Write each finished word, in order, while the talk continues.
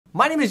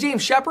My name is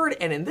James Shepard,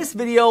 and in this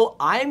video,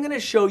 I am going to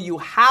show you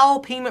how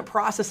payment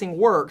processing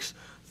works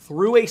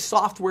through a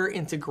software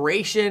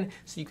integration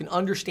so you can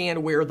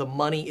understand where the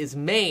money is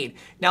made.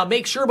 Now,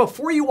 make sure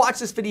before you watch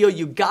this video,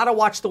 you gotta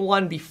watch the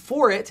one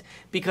before it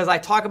because I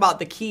talk about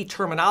the key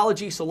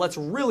terminology, so let's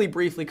really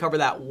briefly cover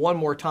that one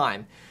more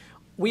time.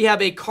 We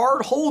have a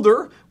card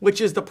holder,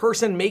 which is the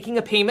person making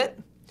a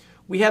payment.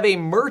 We have a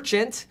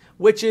merchant,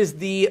 which is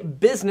the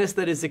business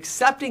that is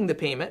accepting the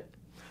payment.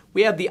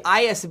 We have the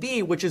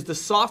ISV, which is the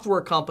software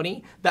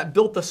company that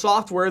built the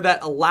software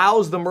that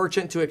allows the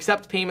merchant to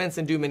accept payments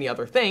and do many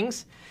other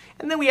things.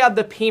 And then we have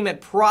the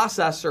payment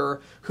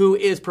processor who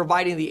is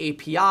providing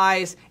the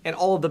APIs and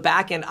all of the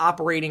back-end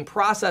operating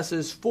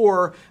processes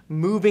for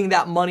moving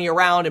that money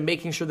around and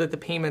making sure that the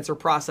payments are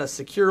processed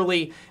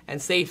securely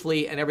and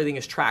safely and everything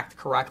is tracked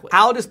correctly.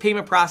 How does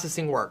payment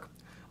processing work?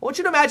 I want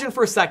you to imagine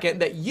for a second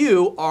that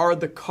you are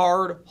the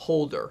card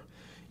holder.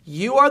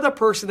 You are the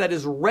person that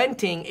is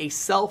renting a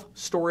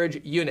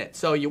self-storage unit.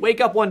 So you wake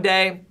up one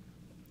day,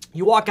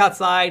 you walk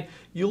outside,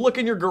 you look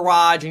in your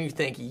garage and you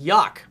think,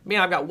 yuck,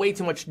 man, I've got way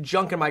too much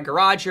junk in my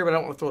garage here, but I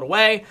don't want to throw it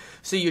away.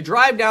 So you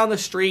drive down the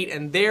street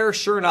and there,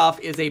 sure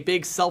enough, is a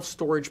big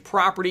self-storage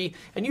property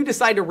and you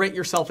decide to rent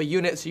yourself a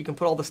unit so you can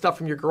put all the stuff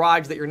from your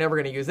garage that you're never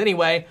going to use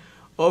anyway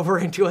over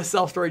into a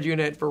self-storage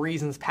unit for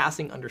reasons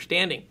passing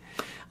understanding.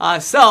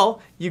 So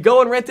you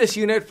go and rent this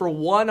unit for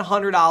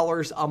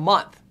 $100 a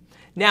month.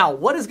 Now,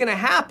 what is going to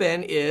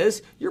happen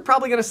is you're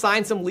probably going to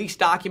sign some lease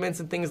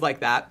documents and things like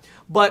that,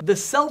 but the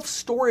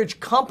self-storage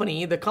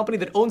company, the company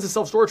that owns the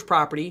self-storage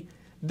property,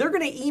 they're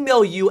going to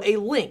email you a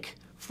link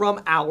from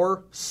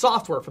our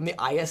software, from the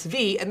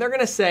ISV, and they're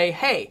going to say,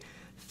 hey,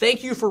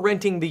 thank you for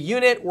renting the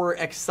unit. We're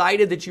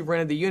excited that you've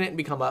rented the unit and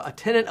become a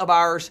tenant of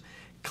ours.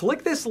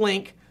 Click this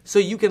link so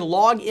you can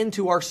log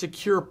into our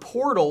secure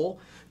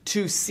portal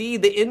to see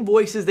the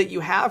invoices that you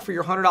have for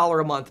your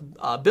 $100 a month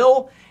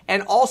bill.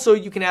 And also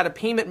you can add a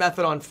payment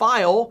method on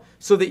file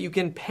so that you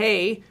can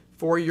pay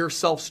for your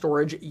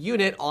self-storage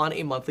unit on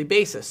a monthly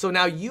basis. So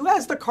now you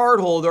as the card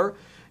holder,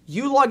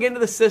 you log into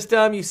the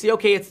system, you see,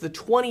 okay, it's the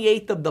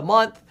 28th of the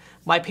month.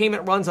 My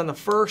payment runs on the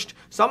 1st.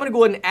 So I'm gonna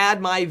go ahead and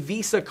add my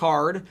Visa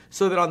card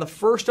so that on the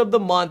 1st of the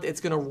month,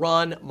 it's gonna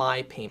run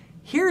my payment.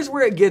 Here's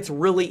where it gets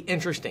really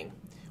interesting.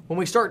 When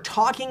we start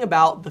talking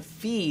about the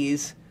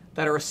fees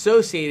that are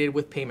associated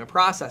with payment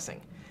processing.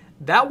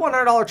 That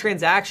 $100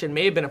 transaction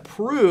may have been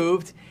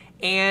approved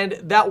and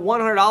that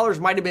 $100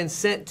 might have been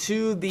sent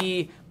to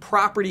the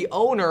property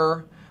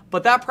owner,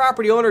 but that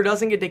property owner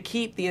doesn't get to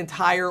keep the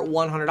entire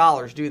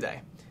 $100, do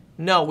they?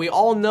 No, we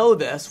all know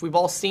this. We've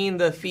all seen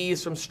the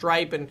fees from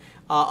Stripe and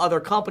other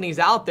companies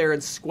out there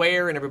and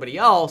Square and everybody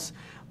else,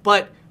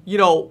 but you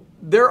know,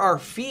 there are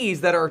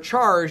fees that are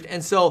charged,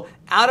 and so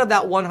out of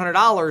that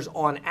 $100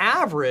 on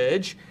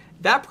average,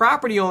 that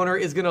property owner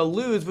is going to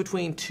lose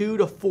between $2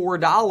 to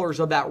 $4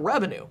 of that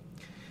revenue.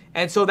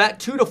 And so that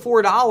 $2 to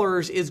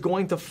 $4 is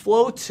going to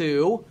flow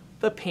to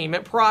the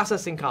payment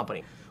processing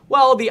company.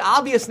 Well, the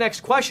obvious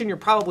next question you're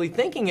probably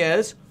thinking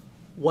is,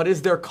 what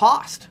is their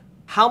cost?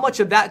 How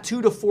much of that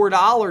 $2 to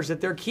 $4 that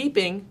they're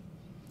keeping,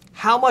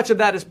 how much of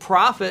that is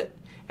profit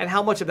and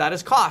how much of that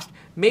is cost?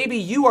 Maybe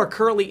you are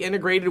currently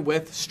integrated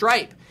with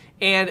Stripe,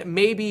 and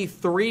maybe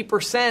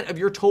 3% of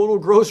your total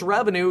gross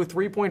revenue,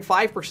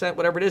 3.5%,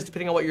 whatever it is,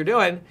 depending on what you're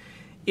doing,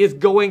 is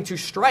going to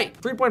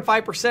Stripe.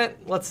 3.5%,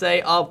 let's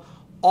say, of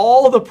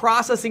all the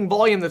processing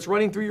volume that's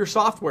running through your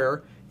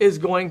software is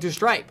going to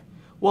Stripe.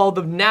 Well,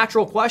 the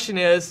natural question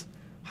is,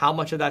 how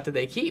much of that do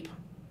they keep?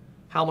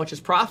 How much is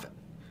profit?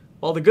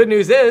 Well, the good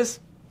news is,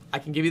 I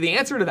can give you the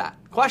answer to that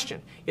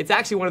question. It's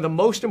actually one of the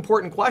most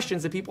important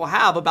questions that people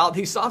have about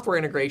these software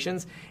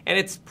integrations, and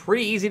it's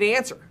pretty easy to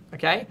answer,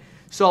 okay?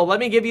 So let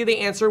me give you the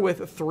answer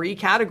with 3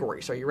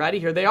 categories. Are you ready?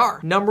 Here they are.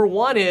 Number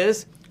 1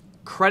 is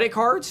credit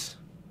cards,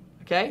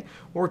 okay?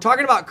 When we're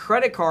talking about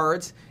credit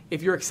cards,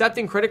 if you're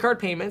accepting credit card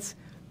payments,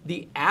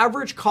 the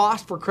average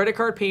cost for credit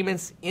card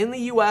payments in the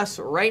US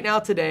right now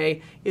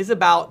today is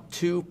about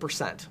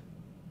 2%,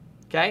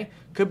 okay?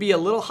 Could be a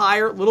little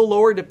higher, a little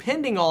lower,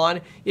 depending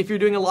on if you're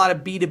doing a lot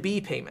of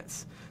B2B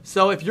payments.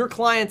 So if your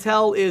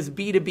clientele is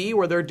B2B,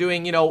 where they're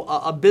doing, you know,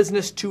 a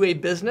business to a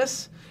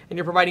business, and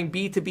you're providing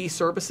B2B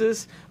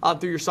services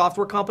through your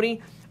software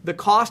company, the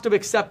cost of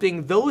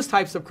accepting those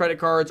types of credit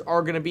cards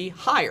are going to be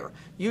higher,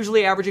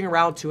 usually averaging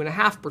around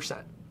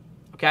 2.5%.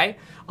 Okay,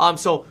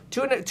 so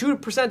 2% to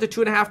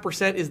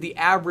 2.5% is the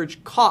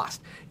average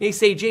cost. And you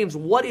say, James,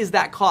 what is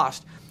that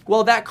cost?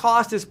 Well, that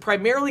cost is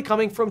primarily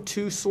coming from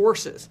 2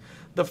 sources.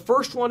 The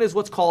first one is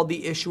what's called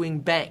the issuing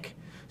bank.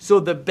 So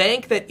the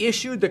bank that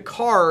issued the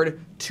card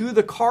to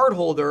the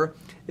cardholder,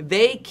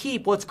 they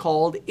keep what's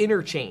called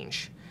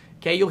interchange.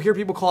 Okay, you'll hear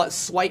people call it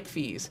swipe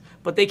fees,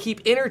 but they keep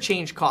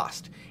interchange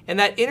cost. And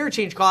that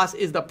interchange cost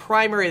is the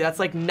primary, that's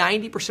like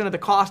 90% of the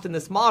cost in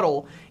this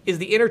model is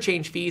the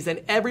interchange fees,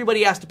 and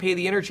everybody has to pay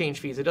the interchange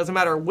fees. It doesn't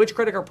matter which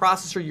credit card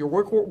processor you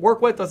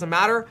work with, doesn't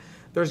matter.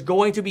 There's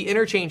going to be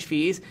interchange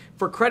fees.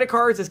 For credit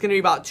cards, it's going to be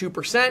about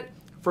 2%.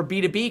 For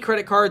B2B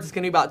credit cards, it's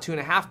going to be about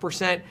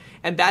 2.5%,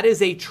 and that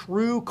is a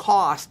true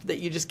cost that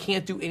you just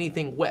can't do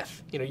anything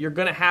with. You know, you're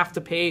going to have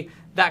to pay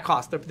that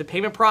cost. The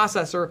payment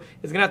processor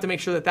is going to have to make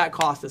sure that that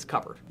cost is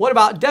covered. What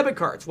about debit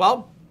cards?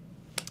 Well,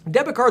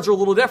 debit cards are a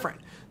little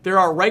different. There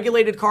are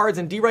regulated cards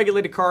and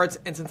deregulated cards,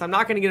 and since I'm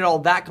not going to get into all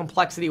that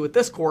complexity with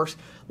this course,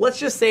 let's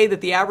just say that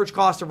the average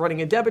cost of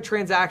running a debit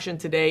transaction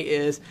today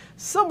is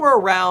somewhere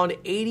around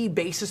 80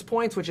 basis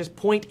points, which is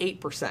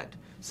 0.8%.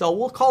 So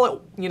we'll call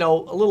it, you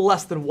know, a little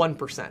less than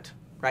 1%,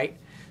 right?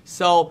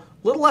 So a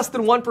little less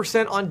than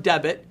 1% on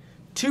debit,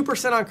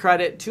 2% on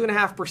credit,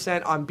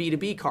 2.5% on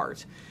B2B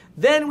cards.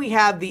 Then we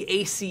have the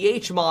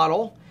ACH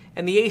model,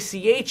 and the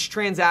ACH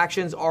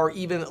transactions are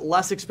even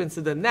less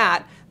expensive than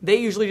that. They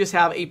usually just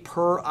have a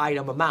per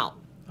item amount,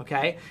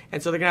 okay?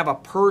 And so they're gonna have a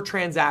per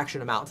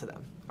transaction amount to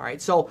them, all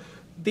right? So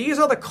these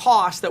are the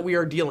costs that we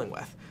are dealing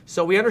with.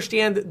 So we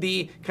understand that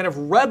the kind of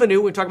revenue,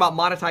 when we talk about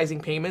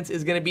monetizing payments,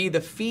 is gonna be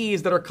the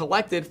fees that are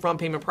collected from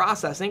payment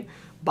processing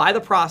by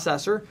the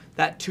processor,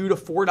 that $2 to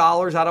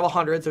 $4 out of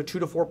 100, so 2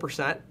 to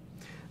 4%.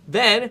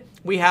 Then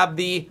we have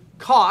the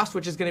cost,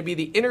 which is gonna be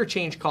the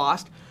interchange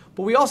cost,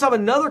 but we also have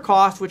another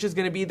cost, which is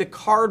going to be the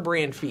card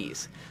brand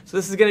fees. So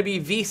this is going to be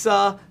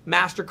Visa,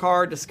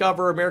 MasterCard,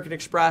 Discover, American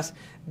Express.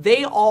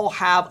 They all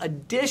have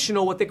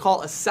additional what they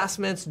call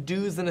assessments,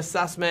 dues and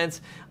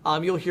assessments.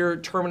 You'll hear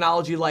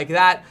terminology like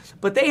that.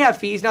 But they have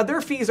fees. Now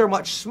their fees are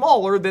much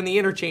smaller than the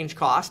interchange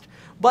cost,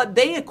 but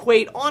they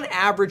equate on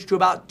average to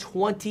about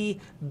 20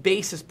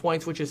 basis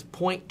points, which is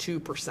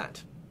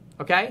 0.2%.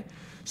 Okay?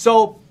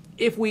 So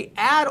if we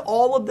add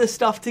all of this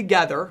stuff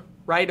together,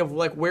 right, of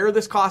like where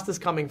this cost is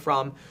coming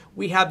from,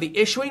 we have the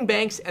issuing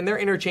banks and their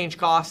interchange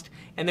cost,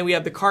 and then we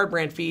have the card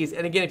brand fees.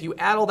 And again, if you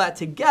add all that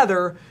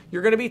together,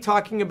 you're going to be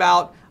talking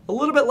about a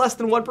little bit less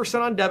than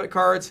 1% on debit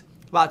cards,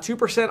 about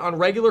 2% on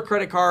regular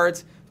credit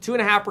cards,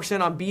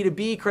 2.5% on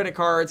B2B credit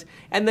cards,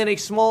 and then a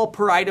small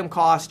per item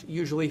cost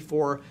usually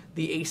for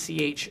the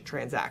ACH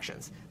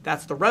transactions.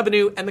 That's the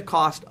revenue and the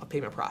cost of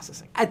payment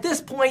processing. At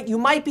this point, you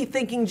might be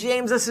thinking,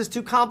 James, this is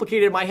too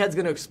complicated. My head's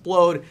going to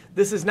explode.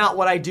 This is not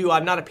what I do.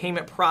 I'm not a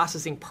payment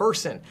processing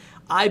person.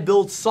 I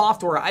build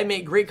software. I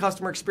make great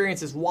customer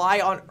experiences. Why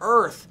on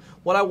earth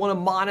would I want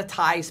to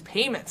monetize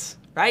payments,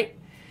 right?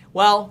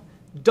 Well,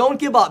 don't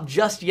give up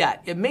just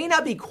yet. It may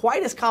not be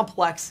quite as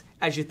complex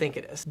as you think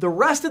it is. The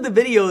rest of the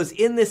videos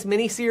in this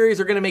mini series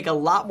are going to make a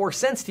lot more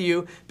sense to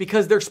you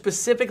because they're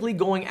specifically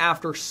going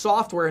after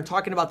software and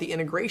talking about the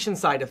integration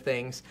side of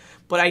things.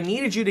 But I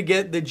needed you to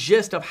get the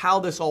gist of how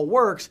this all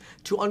works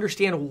to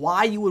understand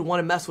why you would want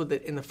to mess with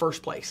it in the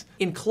first place.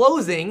 In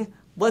closing,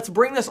 let's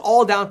bring this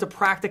all down to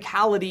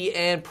practicality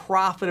and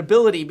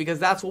profitability, because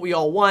that's what we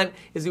all want,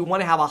 is we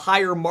want to have a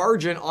higher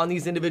margin on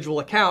these individual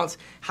accounts.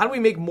 How do we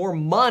make more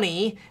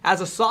money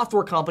as a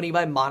software company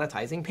by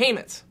monetizing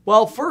payments?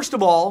 Well, first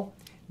of all,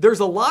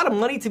 there's a lot of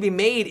money to be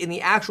made in the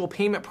actual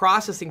payment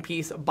processing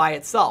piece by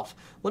itself.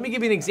 Let me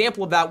give you an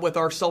example of that with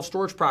our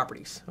self-storage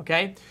properties,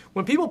 okay?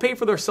 When people pay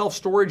for their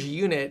self-storage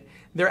unit,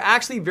 they're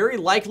actually very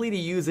likely to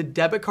use a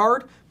debit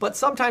card, but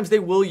sometimes they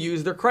will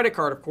use their credit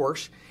card, of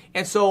course.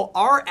 And so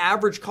our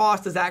average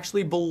cost is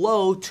actually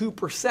below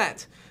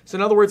 2%. So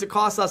in other words, it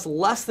costs us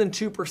less than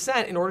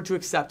 2% in order to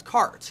accept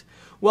cards.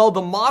 Well,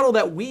 the model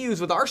that we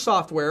use with our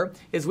software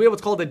is we have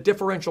what's called a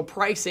differential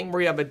pricing,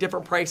 where you have a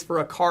different price for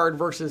a card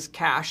versus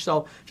cash.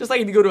 So just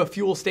like if you go to a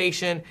fuel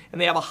station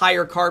and they have a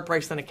higher card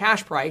price than a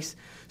cash price.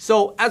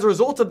 So as a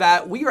result of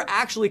that, we are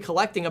actually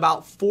collecting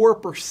about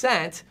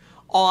 4%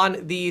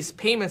 on these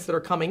payments that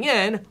are coming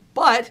in,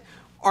 but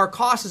our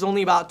cost is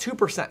only about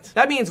 2%.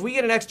 That means we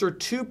get an extra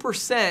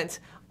 2%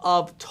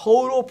 of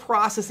total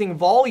processing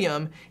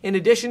volume in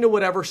addition to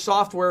whatever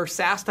software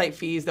SaaS type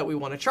fees that we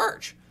want to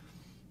charge.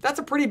 That's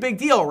a pretty big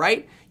deal,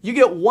 right? You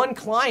get one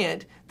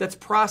client that's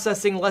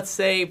processing, let's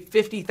say,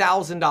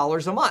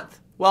 $50,000 a month.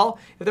 Well,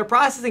 if they're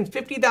processing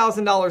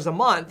 $50,000 a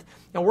month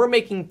and we're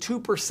making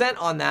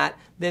 2% on that,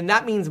 then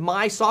that means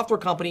my software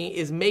company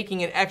is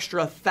making an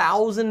extra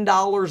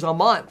 $1,000 a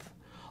month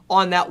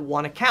on that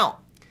one account.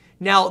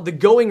 Now, the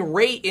going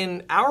rate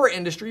in our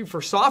industry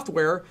for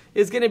software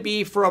is going to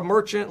be, for a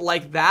merchant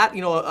like that,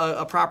 you know,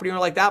 a property owner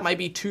like that, might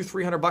be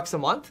 $200-300 a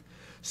month.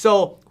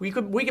 So we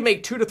can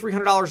make $200 to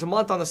 $300 a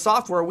month on the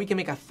software. We can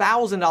make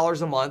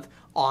 $1,000 a month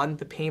on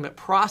the payment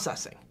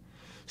processing.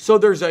 So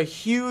there's a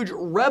huge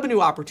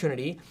revenue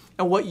opportunity.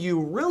 And what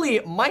you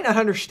really might not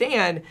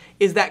understand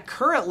is that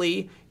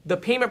currently the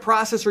payment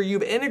processor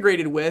you've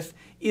integrated with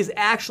is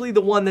actually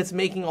the one that's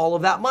making all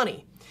of that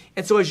money.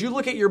 And so as you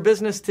look at your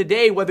business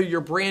today, whether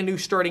you're brand new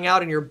starting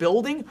out and you're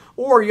building,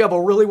 or you have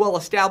a really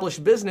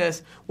well-established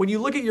business, when you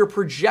look at your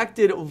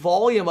projected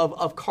volume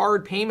of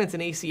card payments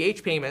and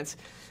ACH payments,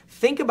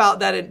 think about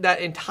that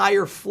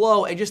entire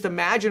flow and just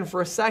imagine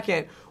for a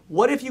second,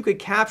 what if you could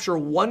capture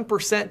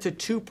 1%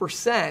 to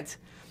 2%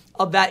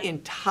 of that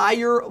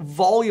entire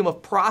volume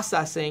of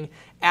processing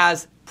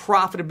as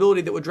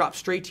profitability that would drop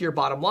straight to your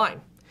bottom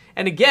line?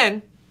 And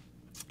again,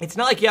 it's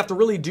not like you have to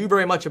really do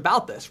very much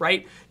about this,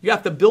 right? You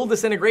have to build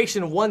this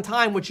integration one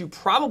time, which you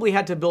probably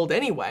had to build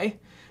anyway.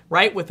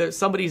 right, with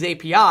somebody's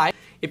API.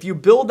 If you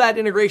build that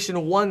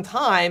integration one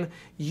time,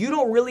 you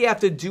don't really have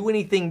to do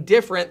anything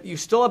different. You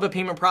still have a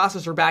payment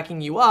processor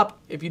backing you up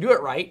if you do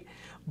it right,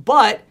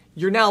 but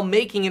you're now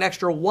making an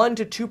extra 1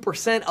 to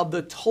 2% of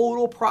the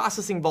total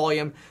processing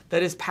volume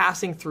that is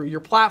passing through your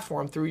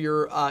platform, through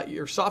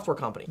your software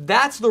company.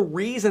 That's the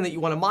reason that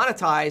you want to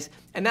monetize,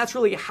 and that's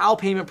really how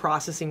payment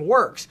processing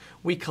works.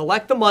 We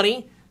collect the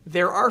money,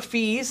 there are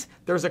fees,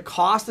 there's a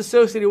cost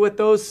associated with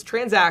those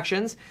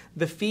transactions.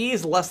 The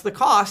fees less the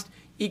cost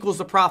equals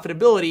the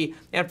profitability.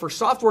 And for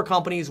software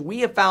companies, we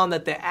have found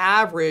that the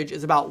average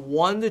is about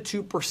 1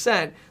 to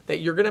 2% that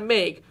you're going to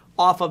make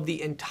off of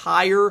the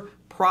entire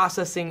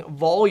processing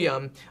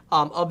volume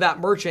of that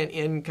merchant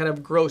in kind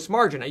of gross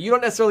margin. Now, you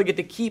don't necessarily get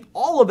to keep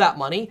all of that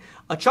money.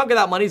 A chunk of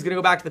that money is going to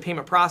go back to the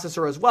payment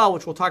processor as well,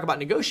 which we'll talk about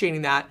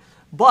negotiating that.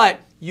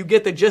 But you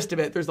get the gist of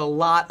it. There's a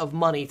lot of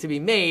money to be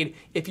made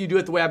if you do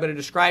it the way I'm going to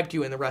describe to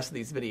you in the rest of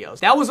these videos.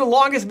 That was the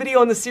longest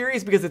video in the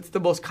series because it's the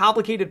most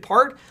complicated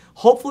part.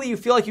 Hopefully you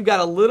feel like you got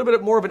a little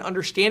bit more of an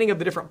understanding of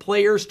the different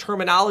players,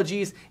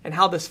 terminologies, and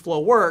how this flow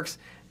works.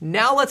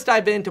 Now let's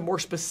dive into more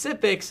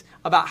specifics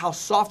about how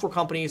software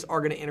companies are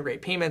going to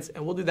integrate payments,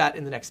 and we'll do that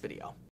in the next video.